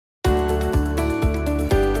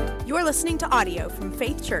listening to audio from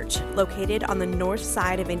Faith Church, located on the north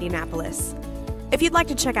side of Indianapolis. If you'd like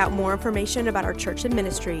to check out more information about our church and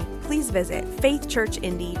ministry, please visit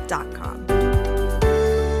faithchurchindy.com.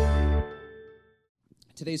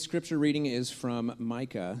 Today's scripture reading is from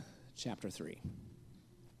Micah chapter 3.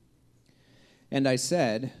 And I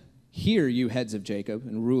said, "Hear, you heads of Jacob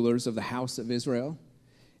and rulers of the house of Israel.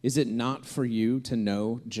 Is it not for you to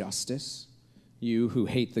know justice, you who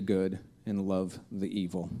hate the good and love the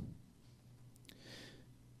evil?"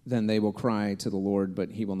 Then they will cry to the Lord,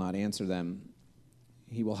 but he will not answer them.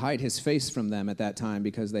 He will hide his face from them at that time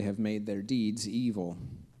because they have made their deeds evil.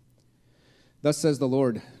 Thus says the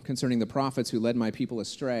Lord concerning the prophets who led my people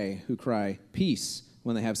astray, who cry, "Peace,"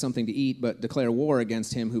 when they have something to eat, but declare war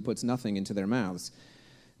against him who puts nothing into their mouths.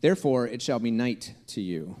 Therefore it shall be night to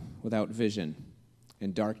you without vision,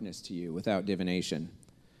 and darkness to you without divination.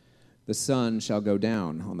 The sun shall go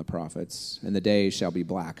down on the prophets, and the day shall be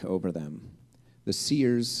black over them. The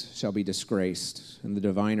seers shall be disgraced, and the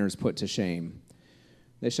diviners put to shame.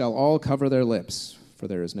 They shall all cover their lips, for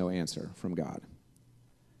there is no answer from God.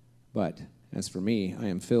 But as for me, I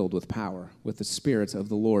am filled with power, with the Spirit of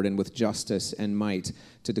the Lord, and with justice and might,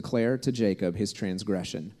 to declare to Jacob his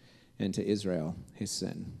transgression, and to Israel his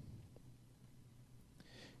sin.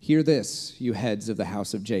 Hear this, you heads of the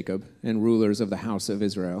house of Jacob, and rulers of the house of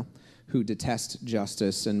Israel, who detest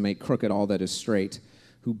justice and make crooked all that is straight,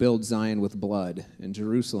 who build Zion with blood and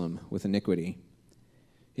Jerusalem with iniquity.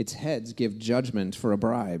 Its heads give judgment for a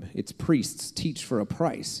bribe. Its priests teach for a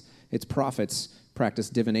price. Its prophets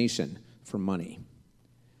practice divination for money.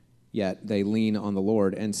 Yet they lean on the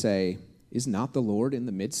Lord and say, "Is not the Lord in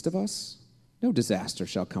the midst of us? No disaster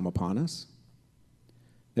shall come upon us."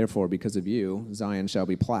 Therefore, because of you, Zion shall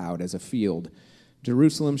be plowed as a field.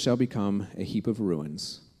 Jerusalem shall become a heap of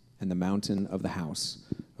ruins, and the mountain of the house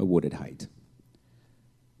a wooded height.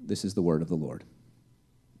 This is the word of the Lord.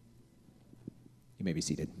 You may be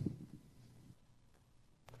seated.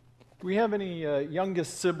 Do we have any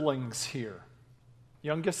youngest siblings here?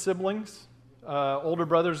 Youngest siblings? Older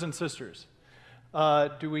brothers and sisters?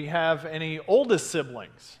 Do we have any oldest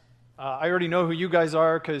siblings? I already know who you guys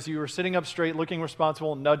are because you were sitting up straight, looking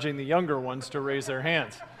responsible, and nudging the younger ones to raise their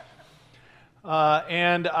hands.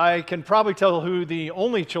 And I can probably tell who the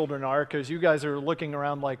only children are because you guys are looking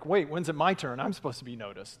around like, wait, when's it my turn? I'm supposed to be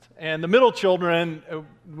noticed. And the middle children,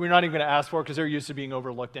 we're not even going to ask for because they're used to being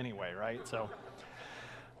overlooked anyway, right? So,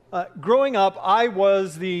 growing up, I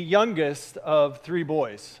was the youngest of three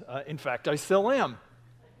boys. In fact, I still am.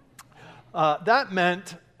 That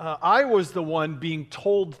meant I was the one being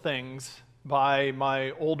told things by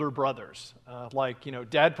my older brothers.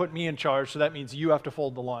 Dad put me in charge, so that means you have to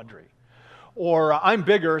fold the laundry. Or I'm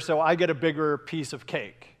bigger, so I get a bigger piece of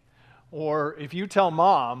cake. Or if you tell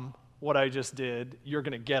mom what I just did, you're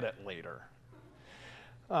going to get it later.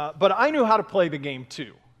 But I knew how to play the game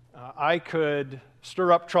too. I could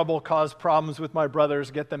stir up trouble, cause problems with my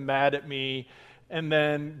brothers, get them mad at me, and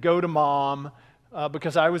then go to mom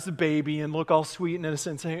because I was the baby and look all sweet and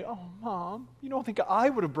innocent and say, "Oh, Mom, you don't think I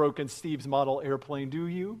would have broken Steve's model airplane, do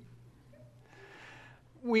you?"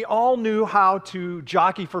 We all knew how to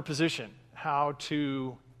jockey for position, how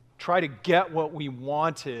to try to get what we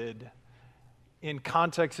wanted in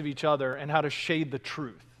context of each other, and how to shade the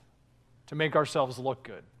truth to make ourselves look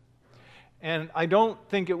good. And I don't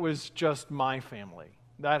think it was just my family.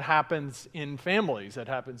 That happens in families. It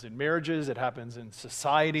happens in marriages. It happens in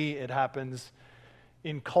society. It happens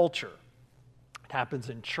in culture. It happens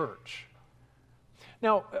in church.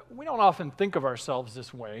 Now, we don't often think of ourselves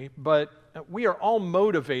this way, but we are all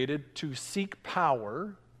motivated to seek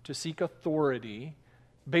power, to seek authority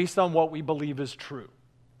based on what we believe is true.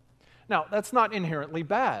 Now, that's not inherently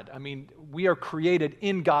bad. I mean, we are created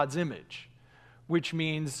in God's image, which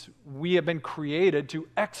means we have been created to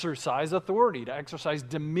exercise authority, to exercise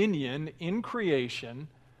dominion in creation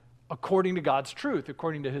according to God's truth,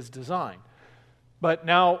 according to his design. But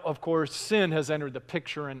now, of course, sin has entered the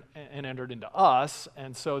picture and entered into us,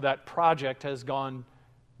 and so that project has gone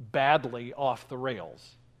badly off the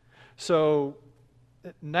rails. So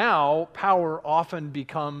now, power often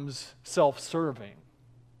becomes self-serving.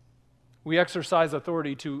 We exercise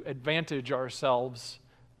authority to advantage ourselves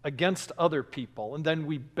against other people, and then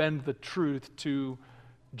we bend the truth to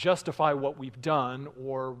justify what we've done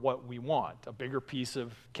or what we want. A bigger piece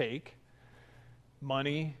of cake,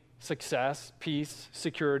 money, success, peace,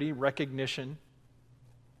 security, recognition,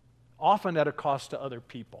 often at a cost to other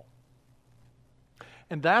people.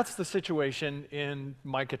 And that's the situation in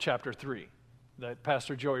Micah chapter 3 that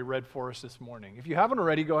Pastor Joey read for us this morning. If you haven't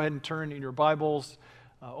already, go ahead and turn in your Bibles,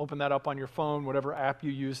 open that up on your phone, whatever app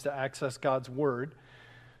you use to access God's Word.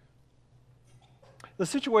 The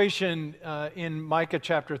situation in Micah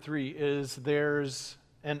chapter 3 is there's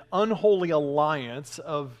an unholy alliance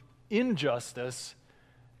of injustice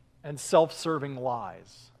and self-serving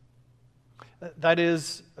lies. That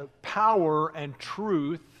is, power and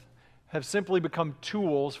truth have simply become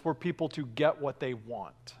tools for people to get what they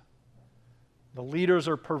want. The leaders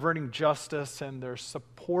are perverting justice, and they're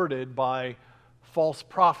supported by false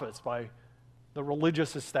prophets, by the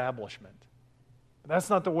religious establishment. But that's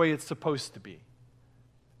not the way it's supposed to be.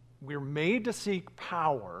 We're made to seek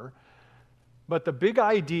power, but the big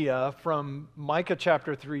idea from Micah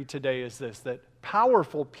chapter 3 today is this, that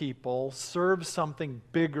powerful people serve something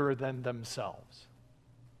bigger than themselves.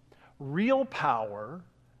 Real power,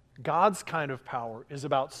 God's kind of power, is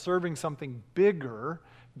about serving something bigger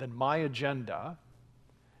than my agenda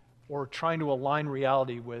or trying to align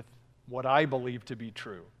reality with what I believe to be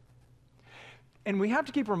true. And we have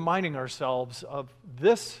to keep reminding ourselves of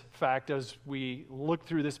this fact as we look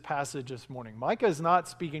through this passage this morning. Micah is not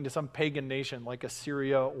speaking to some pagan nation like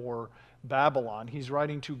Assyria or Babylon. He's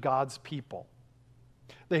writing to God's people.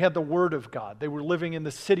 They had the Word of God. They were living in the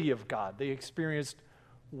city of God. They experienced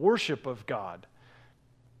worship of God.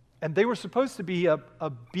 And they were supposed to be a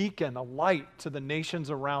beacon, a light to the nations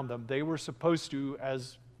around them. They were supposed to,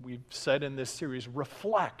 as we've said in this series,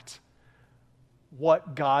 reflect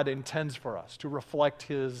what God intends for us, to reflect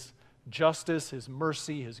His justice, His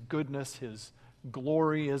mercy, His goodness, His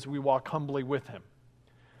glory as we walk humbly with Him.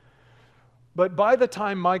 But by the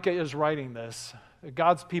time Micah is writing this,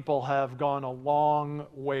 God's people have gone a long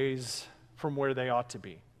ways from where they ought to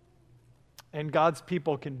be. And God's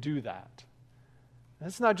people can do that.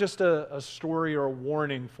 It's not just a story or a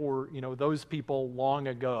warning for, those people long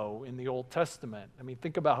ago in the Old Testament. I mean,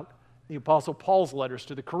 think about the Apostle Paul's letters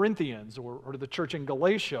to the Corinthians or to the church in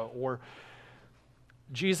Galatia, or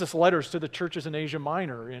Jesus' letters to the churches in Asia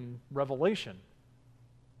Minor in Revelation.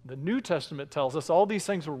 The New Testament tells us all these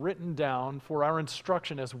things were written down for our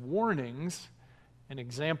instruction as warnings and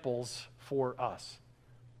examples for us.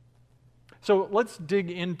 So let's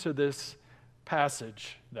dig into this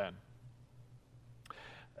passage then.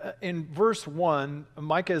 In verse 1,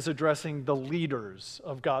 Micah is addressing the leaders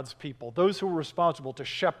of God's people, those who are responsible to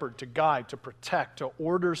shepherd, to guide, to protect, to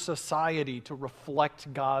order society to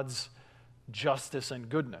reflect God's justice and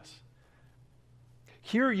goodness.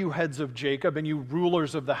 Hear, you heads of Jacob and you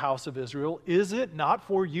rulers of the house of Israel, is it not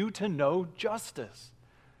for you to know justice?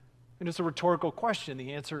 And it's a rhetorical question.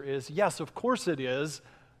 The answer is yes, of course it is,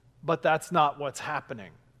 but that's not what's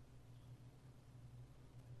happening.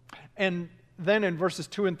 And then in verses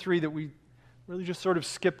 2 and 3 that we really just sort of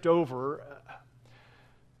skipped over,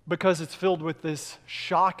 because it's filled with this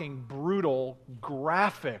shocking, brutal,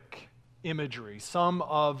 graphic imagery, some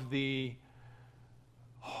of the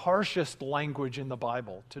harshest language in the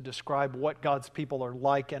Bible to describe what God's people are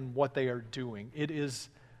like and what they are doing. It is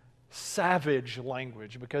savage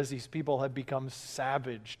language because these people have become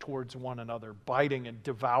savage towards one another, biting and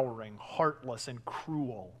devouring, heartless and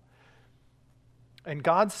cruel. And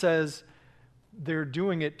God says, they're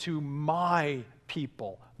doing it to my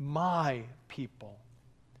people, my people.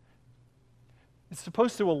 It's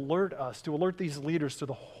supposed to alert us, to alert these leaders to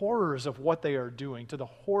the horrors of what they are doing, to the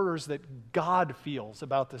horrors that God feels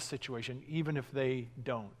about this situation, even if they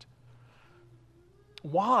don't.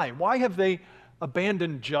 Why? Why have they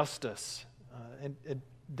abandoned justice?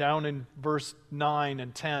 Down in verse 9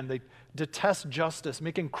 and 10, they detest justice,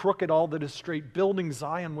 making crooked all that is straight, building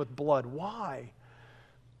Zion with blood. Why?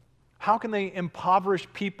 How can they impoverish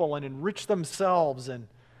people and enrich themselves? And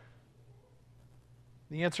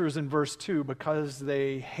the answer is in verse 2, because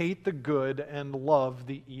they hate the good and love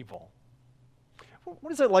the evil.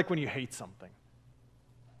 What is it like when you hate something?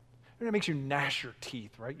 It makes you gnash your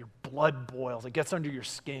teeth, right? Your blood boils. It gets under your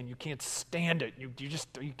skin. You can't stand it. You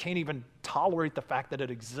can't even tolerate the fact that it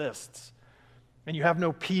exists. And you have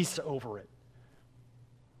no peace over it.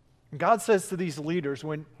 And God says to these leaders,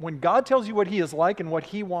 when God tells you what He is like and what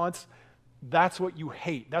He wants, that's what you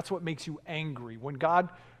hate. That's what makes you angry. When God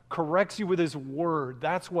corrects you with His word,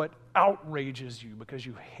 that's what outrages you because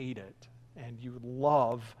you hate it and you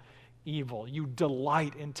love evil. You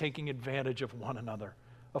delight in taking advantage of one another,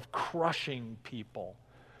 of crushing people.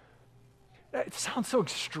 It sounds so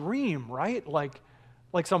extreme, right? Like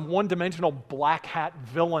some one-dimensional black hat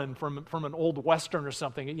villain from an old Western or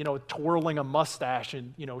something, twirling a mustache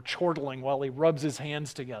and, chortling while he rubs his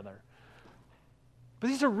hands together. But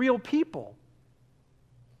these are real people.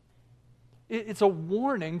 It's a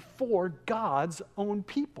warning for God's own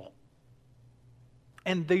people.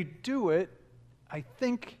 And they do it, I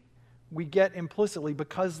think we get implicitly,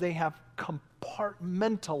 because they have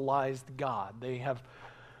compartmentalized God. They have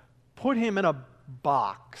put Him in a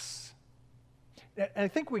box. And I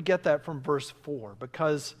think we get that from verse 4,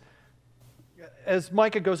 because as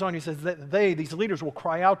Micah goes on, he says that these leaders, will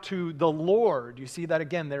cry out to the Lord. You see that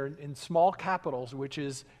again there in small capitals, which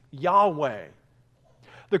is Yahweh.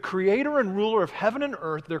 The creator and ruler of heaven and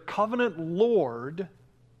earth, their covenant Lord,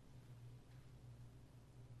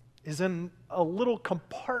 is in a little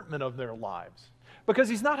compartment of their lives, because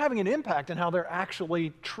he's not having an impact in how they're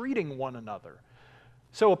actually treating one another.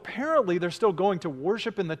 So apparently they're still going to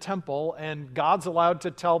worship in the temple, and God's allowed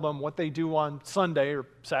to tell them what they do on Sunday or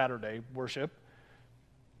Saturday worship.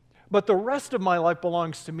 But the rest of my life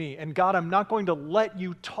belongs to me. And God, I'm not going to let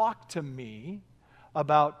you talk to me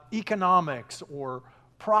about economics or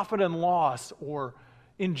profit and loss or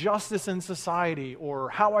injustice in society or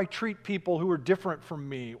how I treat people who are different from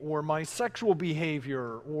me or my sexual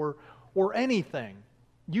behavior or anything.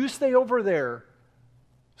 You stay over there,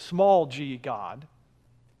 small g God.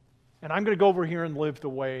 And I'm going to go over here and live the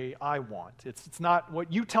way I want. It's not,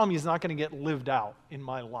 what you tell me is not going to get lived out in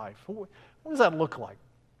my life. What does that look like?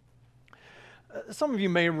 Some of you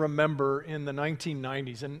may remember in the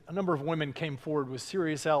 1990s, and a number of women came forward with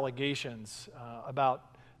serious allegations about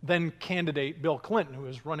then candidate Bill Clinton, who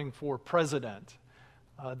was running for president,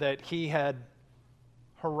 that he had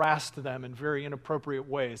harassed them in very inappropriate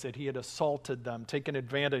ways, that he had assaulted them, taken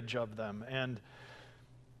advantage of them. And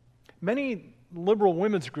many liberal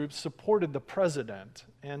women's groups supported the president,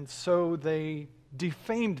 and so they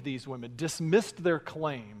defamed these women, dismissed their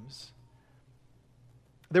claims.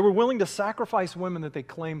 They were willing to sacrifice women that they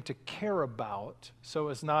claimed to care about so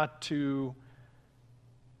as not to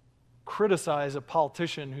criticize a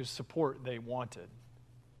politician whose support they wanted.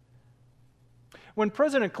 When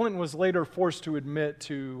President Clinton was later forced to admit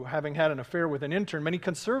to having had an affair with an intern, many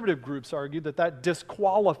conservative groups argued that that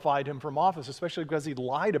disqualified him from office, especially because he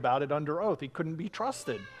lied about it under oath. He couldn't be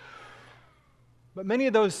trusted. But many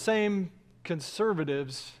of those same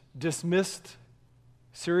conservatives dismissed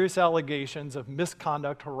serious allegations of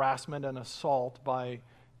misconduct, harassment, and assault by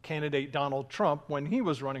candidate Donald Trump when he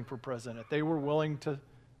was running for president. They were willing to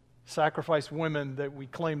sacrifice women that we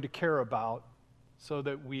claim to care about so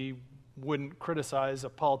that we wouldn't criticize a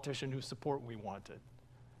politician whose support we wanted.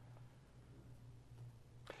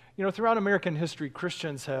 You know, throughout American history,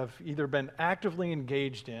 Christians have either been actively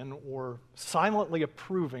engaged in or silently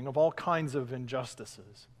approving of all kinds of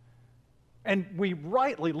injustices. And we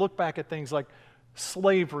rightly look back at things like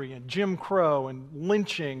slavery and Jim Crow and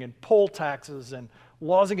lynching and poll taxes and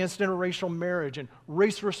laws against interracial marriage and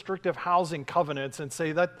race-restrictive housing covenants and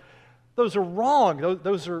say that those are wrong.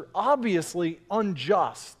 Those are obviously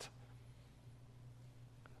unjust.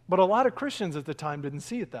 But a lot of Christians at the time didn't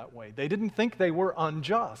see it that way. They didn't think they were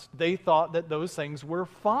unjust. They thought that those things were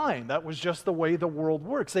fine. That was just the way the world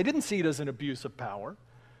works. They didn't see it as an abuse of power.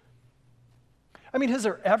 I mean, has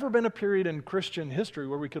there ever been a period in Christian history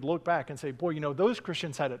where we could look back and say, boy, you know, those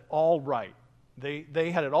Christians had it all right.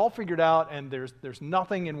 They had it all figured out, and there's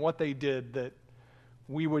nothing in what they did that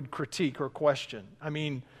we would critique or question? I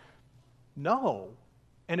mean, no.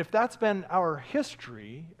 And if that's been our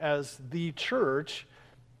history as the church,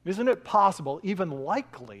 isn't it possible, even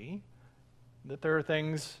likely, that there are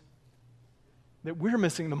things that we're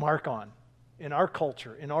missing the mark on in our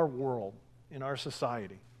culture, in our world, in our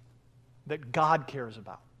society, that God cares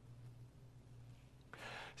about?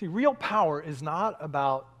 See, real power is not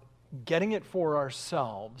about getting it for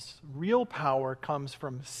ourselves. Real power comes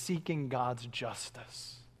from seeking God's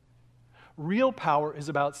justice. Real power is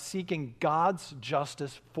about seeking God's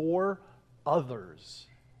justice for others.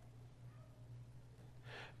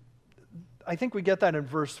 I think we get that in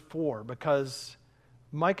verse 4 because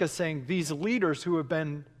Micah's saying these leaders who have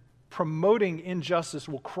been promoting injustice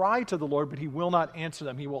will cry to the Lord, but he will not answer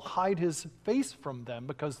them. He will hide his face from them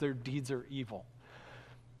because their deeds are evil.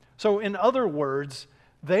 So in other words,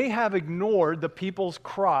 they have ignored the people's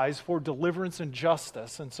cries for deliverance and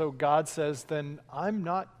justice. And so God says, then I'm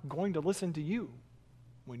not going to listen to you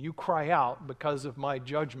when you cry out because of my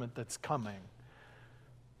judgment that's coming.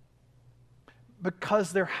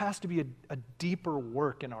 Because there has to be a deeper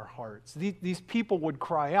work in our hearts. These people would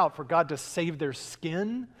cry out for God to save their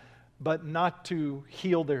skin, but not to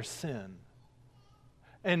heal their sin.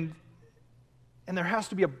 And there has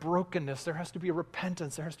to be a brokenness, there has to be a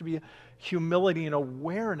repentance, there has to be a humility and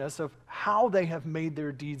awareness of how they have made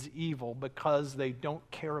their deeds evil because they don't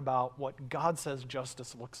care about what God says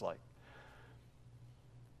justice looks like.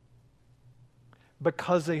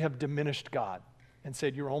 Because they have diminished God and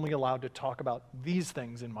said, you're only allowed to talk about these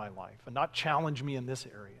things in my life and not challenge me in this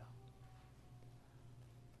area.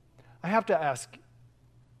 I have to ask,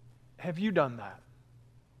 have you done that?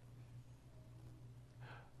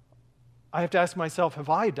 I have to ask myself, have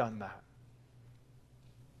I done that?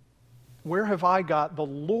 Where have I got the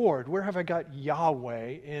Lord? Where have I got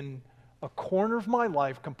Yahweh in a corner of my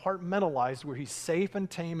life, compartmentalized, where he's safe and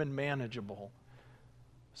tame and manageable,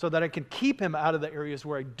 so that I can keep him out of the areas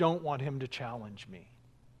where I don't want him to challenge me?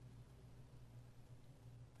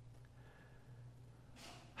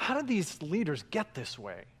 How did these leaders get this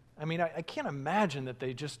way? I mean, I can't imagine that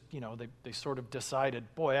they just, they sort of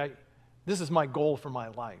decided, boy, this is my goal for my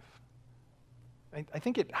life. I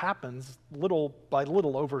think it happens little by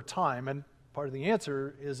little over time, and part of the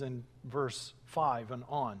answer is in verse 5 and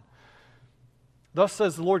on. Thus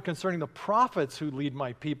says the Lord concerning the prophets who lead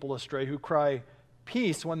my people astray, who cry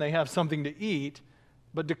peace when they have something to eat,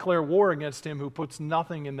 but declare war against him who puts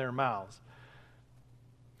nothing in their mouths.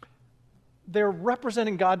 They're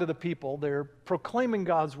representing God to the people. They're proclaiming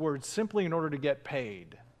God's word simply in order to get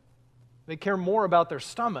paid. They care more about their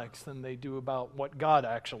stomachs than they do about what God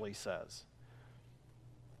actually says.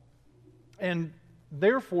 And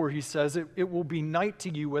therefore, he says, it will be night to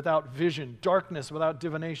you without vision, darkness without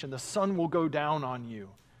divination. The sun will go down on you.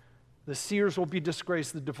 The seers will be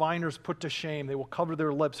disgraced, the diviners put to shame. They will cover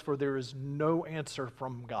their lips, for there is no answer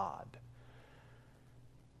from God.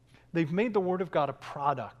 They've made the word of God a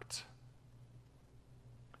product.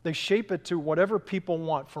 They shape it to whatever people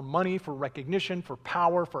want, for money, for recognition, for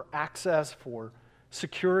power, for access, for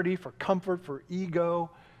security, for comfort, for ego.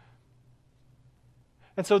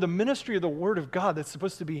 And so the ministry of the Word of God that's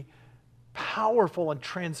supposed to be powerful and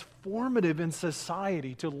transformative in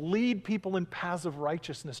society, to lead people in paths of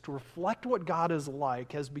righteousness, to reflect what God is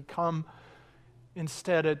like, has become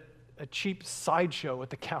instead a cheap sideshow at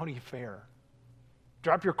the county fair.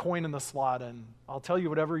 Drop your coin in the slot and I'll tell you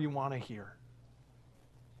whatever you want to hear.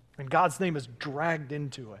 And God's name is dragged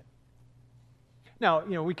into it. Now,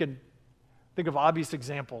 we can think of obvious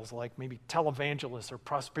examples like maybe televangelists or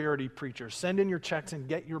prosperity preachers. Send in your checks and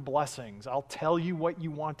get your blessings. I'll tell you what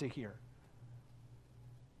you want to hear.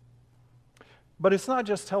 But it's not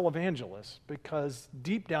just televangelists, because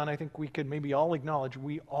deep down I think we could maybe all acknowledge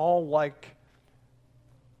we all like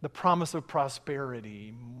the promise of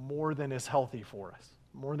prosperity more than is healthy for us,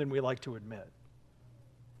 more than we like to admit.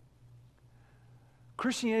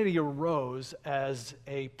 Christianity arose as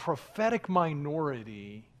a prophetic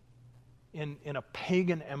minority in a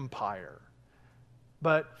pagan empire.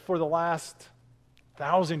 But for the last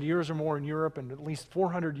 1,000 years or more in Europe, and at least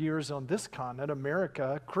 400 years on this continent,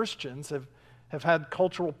 America, Christians have had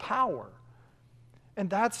cultural power. And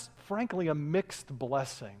that's, frankly, a mixed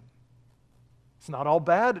blessing. It's not all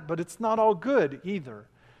bad, but it's not all good either.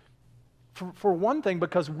 For one thing,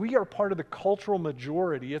 because we are part of the cultural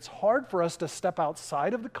majority, it's hard for us to step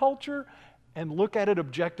outside of the culture and look at it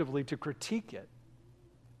objectively to critique it,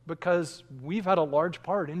 because we've had a large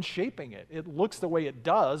part in shaping it. It looks the way it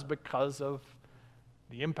does because of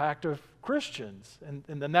the impact of Christians. And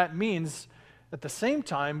then that means, at the same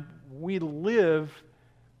time, we live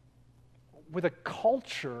with a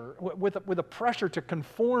culture, with a pressure to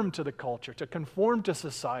conform to the culture, to conform to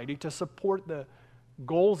society, to support the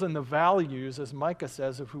goals and the values, as Micah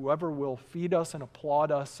says, of whoever will feed us and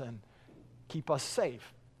applaud us and keep us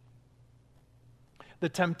safe. The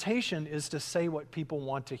temptation is to say what people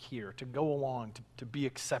want to hear, to go along, to be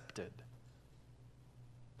accepted.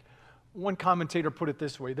 One commentator put it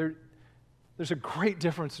this way: there's a great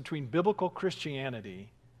difference between biblical Christianity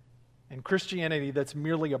and Christianity that's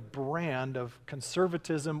merely a brand of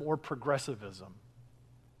conservatism or progressivism.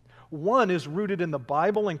 One is rooted in the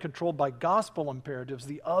Bible and controlled by gospel imperatives.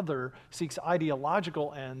 The other seeks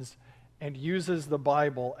ideological ends and uses the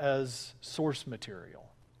Bible as source material.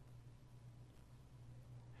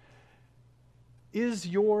 Is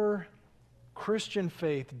your Christian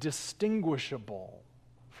faith distinguishable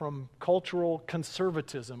from cultural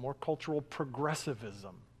conservatism or cultural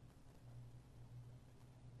progressivism?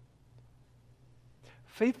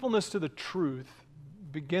 Faithfulness to the truth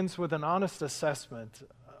begins with an honest assessment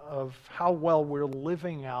of how well we're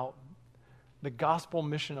living out the gospel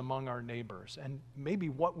mission among our neighbors and maybe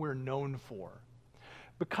what we're known for.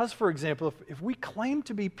 Because, for example, if we claim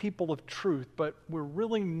to be people of truth, but we're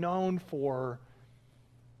really known for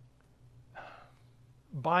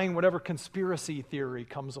buying whatever conspiracy theory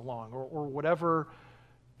comes along or whatever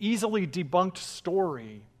easily debunked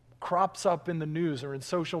story crops up in the news or in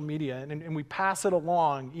social media, and we pass it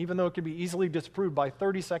along, even though it can be easily disproved by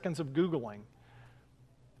 30 seconds of Googling,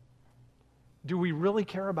 do we really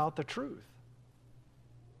care about the truth?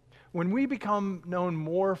 When we become known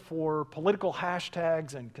more for political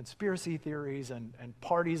hashtags and conspiracy theories and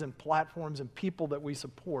parties and platforms and people that we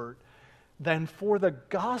support than for the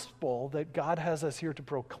gospel that God has us here to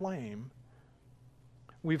proclaim,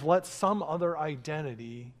 we've let some other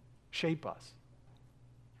identity shape us.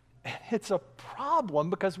 And it's a problem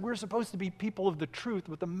because we're supposed to be people of the truth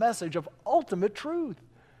with the message of ultimate truth,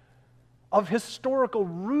 of historical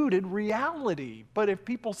rooted reality. But if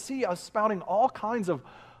people see us spouting all kinds of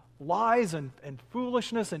lies and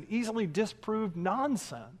foolishness and easily disproved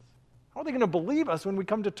nonsense, how are they going to believe us when we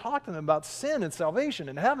come to talk to them about sin and salvation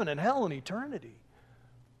and heaven and hell and eternity?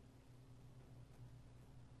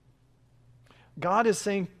 God is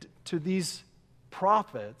saying to these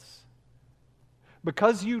prophets,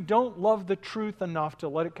 because you don't love the truth enough to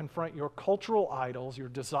let it confront your cultural idols, your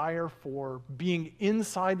desire for being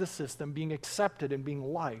inside the system, being accepted and being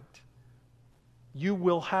liked, you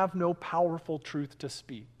will have no powerful truth to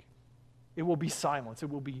speak. It will be silence. It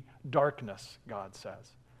will be darkness, God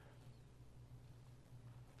says.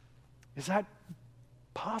 Is that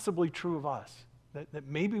possibly true of us? That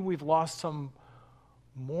maybe we've lost some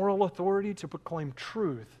moral authority to proclaim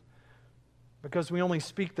truth because we only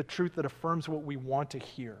speak the truth that affirms what we want to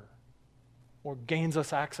hear or gains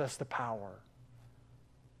us access to power.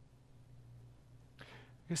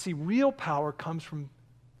 You see, real power comes from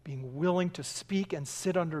being willing to speak and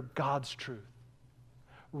sit under God's truth.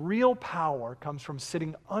 Real power comes from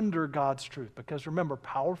sitting under God's truth because remember,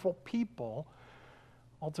 powerful people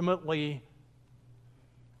ultimately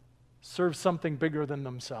serve something bigger than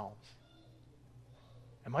themselves.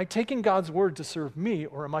 Am I taking God's word to serve me,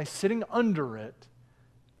 or am I sitting under it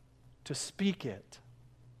to speak it,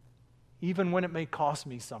 even when it may cost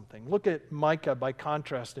me something? Look at Micah by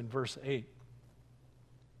contrast in verse 8.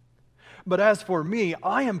 But as for me,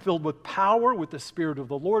 I am filled with power, with the Spirit of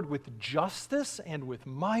the Lord, with justice and with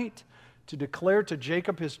might, to declare to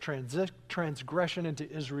Jacob his transgression and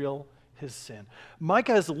to Israel his sin.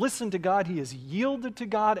 Micah has listened to God, he has yielded to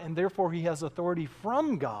God, and therefore he has authority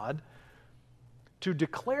from God to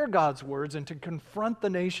declare God's words and to confront the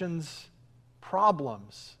nation's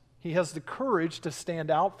problems. He has the courage to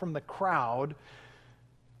stand out from the crowd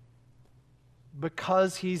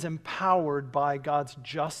because he's empowered by God's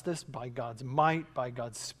justice, by God's might, by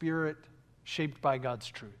God's Spirit, shaped by God's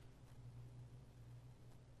truth.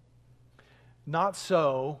 Not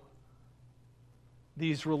so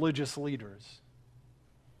these religious leaders.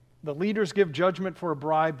 The leaders give judgment for a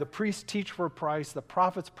bribe, the priests teach for a price, the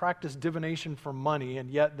prophets practice divination for money, and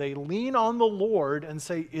yet they lean on the Lord and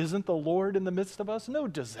say, isn't the Lord in the midst of us? No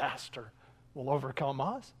disaster will overcome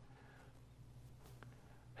us.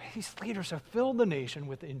 These leaders have filled the nation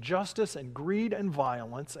with injustice and greed and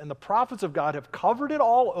violence, and the prophets of God have covered it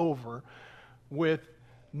all over with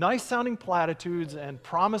nice-sounding platitudes and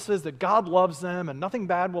promises that God loves them and nothing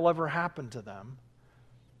bad will ever happen to them.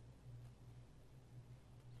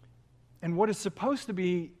 And what is supposed to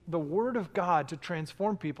be the Word of God to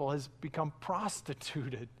transform people has become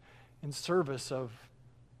prostituted in service of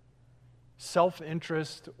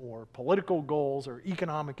self-interest or political goals or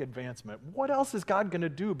economic advancement. What else is God going to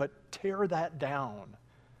do but tear that down?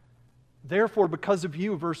 Therefore, because of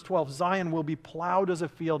you, verse 12, Zion will be plowed as a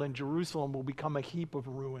field and Jerusalem will become a heap of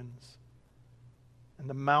ruins. And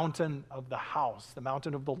the mountain of the house, the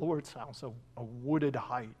mountain of the Lord's house, a wooded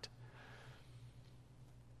height.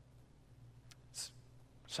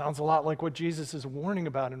 Sounds a lot like what Jesus is warning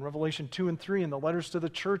about in Revelation 2 and 3 in the letters to the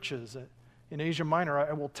churches in Asia Minor.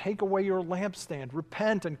 I will take away your lampstand,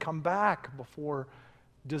 repent and come back before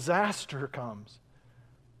disaster comes.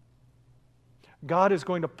 God is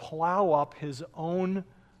going to plow up his own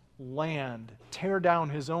land, tear down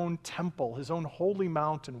his own temple, his own holy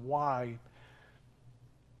mountain. Why?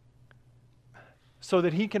 So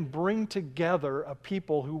that he can bring together a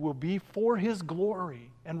people who will be for his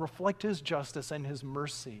glory and reflect his justice and his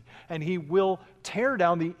mercy. And he will tear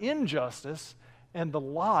down the injustice and the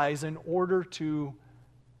lies in order to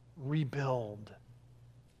rebuild.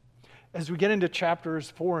 As we get into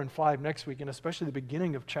chapters 4 and 5 next week, and especially the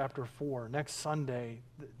beginning of chapter 4, next Sunday,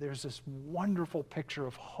 there's this wonderful picture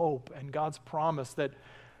of hope and God's promise that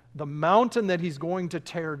the mountain that he's going to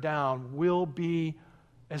tear down will be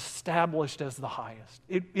established as the highest.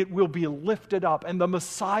 It will be lifted up, and the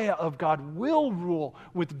Messiah of God will rule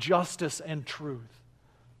with justice and truth.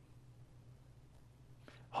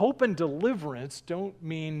 Hope and deliverance don't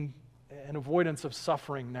mean an avoidance of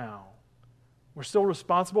suffering now. We're still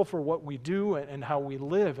responsible for what we do and how we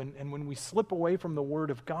live, and when we slip away from the Word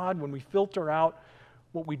of God, when we filter out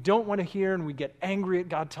what we don't want to hear and we get angry at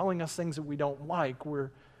God telling us things that we don't like,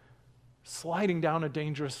 we're sliding down a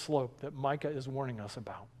dangerous slope that Micah is warning us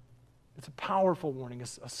about. It's a powerful warning,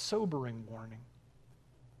 it's a sobering warning.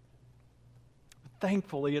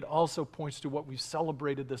 Thankfully, it also points to what we've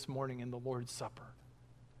celebrated this morning in the Lord's Supper.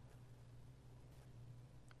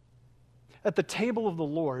 At the table of the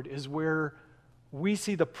Lord is where we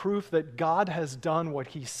see the proof that God has done what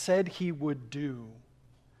he said he would do,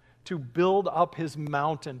 to build up his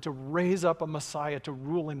mountain, to raise up a Messiah to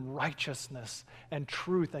rule in righteousness and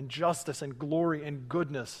truth and justice and glory and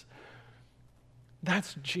goodness.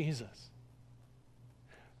 That's Jesus.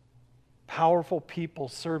 Powerful people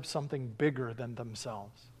serve something bigger than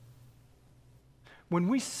themselves. When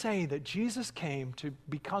we say that Jesus came to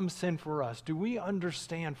become sin for us, do we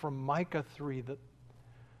understand from Micah 3 that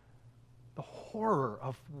the horror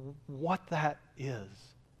of what that is?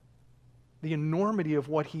 The enormity of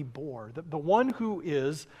what he bore. The one who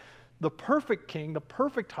is the perfect king, the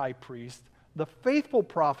perfect high priest, the faithful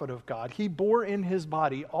prophet of God, he bore in his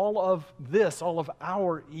body all of this, all of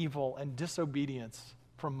our evil and disobedience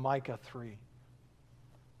from Micah 3.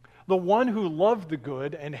 The one who loved the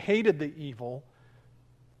good and hated the evil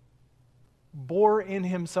bore in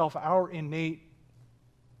himself our innate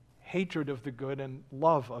hatred of the good and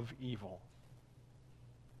love of evil.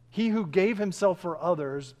 He who gave himself for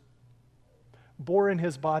others bore in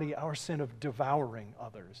his body our sin of devouring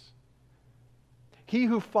others. He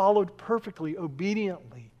who followed perfectly,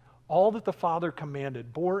 obediently, all that the Father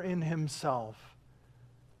commanded, bore in himself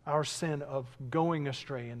our sin of going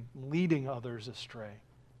astray and leading others astray.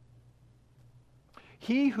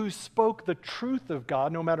 He who spoke the truth of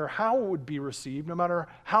God, no matter how it would be received, no matter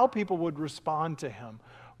how people would respond to him,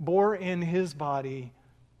 bore in his body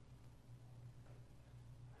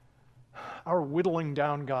our whittling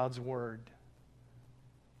down God's word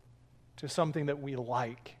to something that we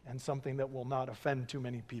like and something that will not offend too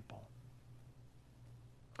many people.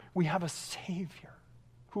 We have a Savior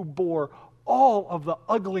who bore all of the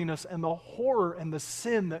ugliness and the horror and the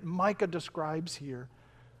sin that Micah describes here,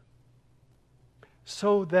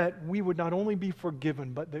 so that we would not only be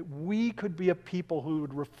forgiven, but that we could be a people who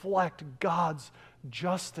would reflect God's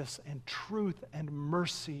justice and truth and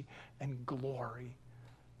mercy and glory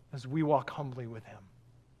as we walk humbly with him.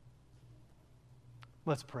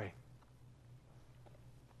 Let's pray.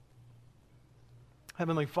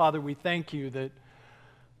 Heavenly Father, we thank you that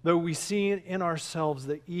though we see in ourselves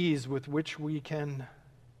the ease with which we can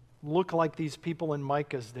look like these people in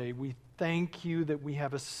Micah's day, we thank you that we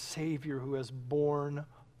have a Savior who has borne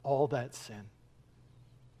all that sin.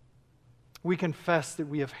 We confess that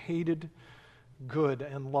we have hated good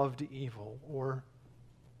and loved evil, or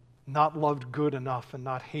not loved good enough and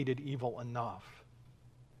not hated evil enough.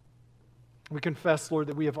 We confess, Lord,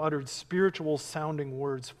 that we have uttered spiritual sounding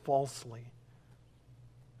words falsely.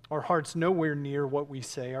 Our hearts nowhere near what we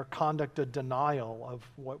say, our conduct a denial of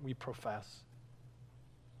what we profess.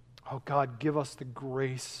 Oh God, give us the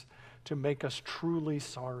grace to make us truly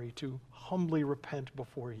sorry, to humbly repent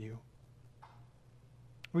before you.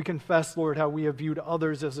 We confess, Lord, how we have viewed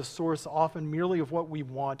others as a source often merely of what we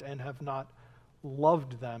want and have not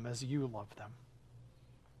loved them as you love them.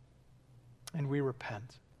 And we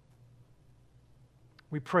repent.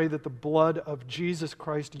 We pray that the blood of Jesus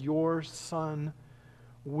Christ, your Son,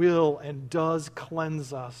 will and does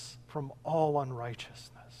cleanse us from all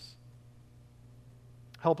unrighteousness.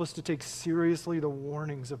 Help us to take seriously the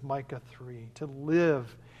warnings of Micah 3, to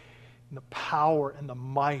live in the power and the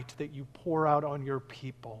might that you pour out on your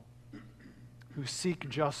people who seek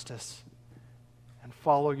justice and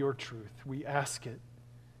follow your truth. We ask it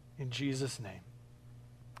in Jesus' name.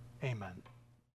 Amen.